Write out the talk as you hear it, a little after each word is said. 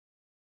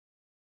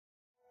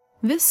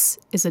This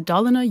is a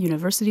Dalarna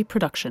University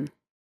production.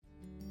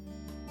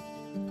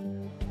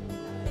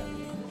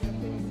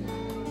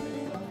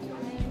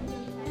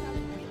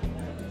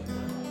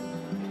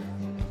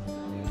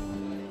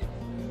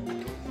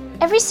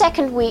 Every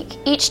second week,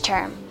 each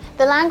term,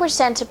 the Language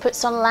Centre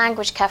puts on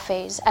language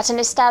cafes at an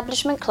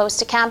establishment close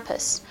to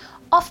campus,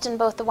 often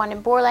both the one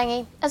in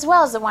Borlänge as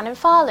well as the one in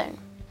Falun.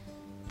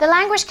 The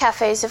language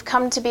cafes have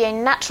come to be a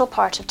natural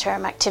part of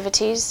term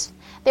activities.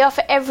 They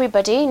offer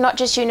everybody, not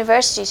just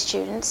university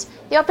students,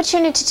 the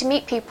opportunity to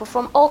meet people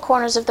from all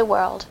corners of the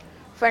world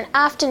for an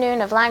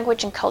afternoon of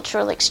language and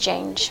cultural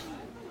exchange.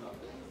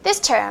 This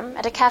term,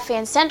 at a cafe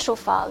in central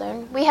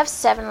Falun, we have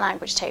 7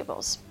 language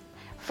tables: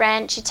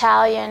 French,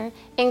 Italian,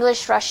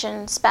 English,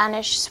 Russian,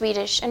 Spanish,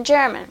 Swedish, and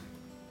German.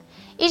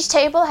 Each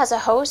table has a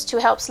host who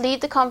helps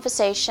lead the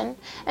conversation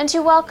and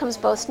who welcomes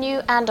both new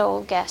and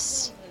old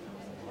guests.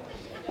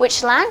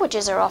 Which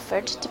languages are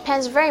offered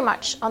depends very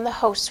much on the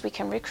hosts we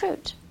can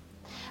recruit.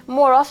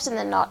 More often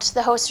than not,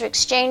 the hosts are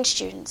exchange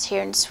students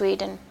here in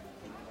Sweden.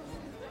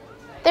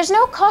 There's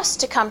no cost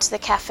to come to the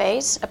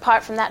cafes,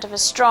 apart from that of a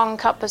strong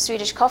cup of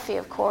Swedish coffee,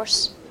 of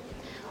course.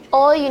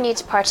 All you need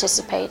to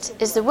participate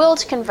is the will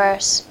to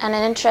converse and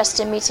an interest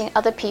in meeting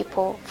other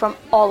people from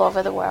all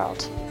over the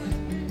world.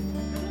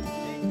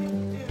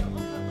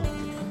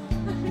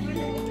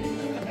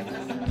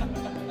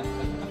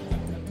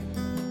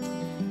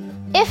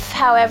 If,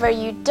 however,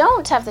 you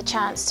don't have the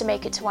chance to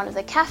make it to one of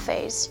the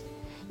cafes,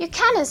 you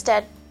can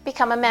instead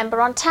become a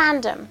member on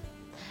Tandem,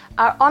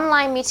 our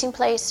online meeting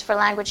place for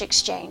language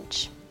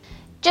exchange.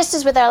 Just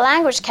as with our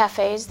language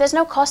cafes, there's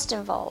no cost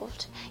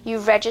involved. You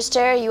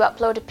register, you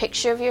upload a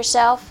picture of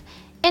yourself,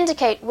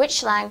 indicate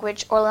which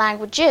language or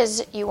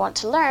languages you want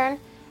to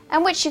learn,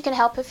 and which you can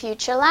help a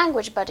future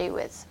language buddy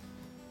with.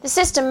 The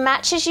system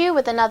matches you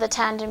with another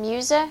Tandem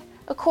user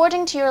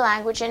according to your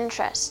language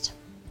interest.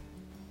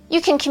 You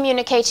can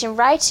communicate in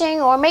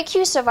writing or make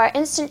use of our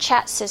instant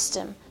chat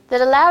system that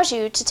allows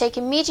you to take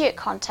immediate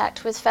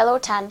contact with fellow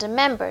Tandem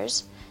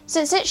members,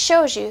 since it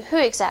shows you who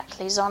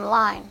exactly is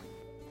online.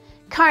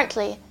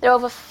 Currently, there are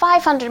over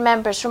 500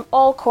 members from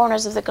all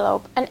corners of the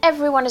globe, and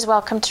everyone is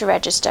welcome to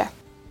register.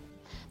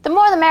 The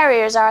more the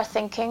merrier is our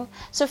thinking,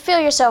 so feel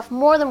yourself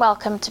more than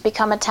welcome to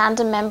become a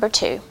Tandem member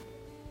too.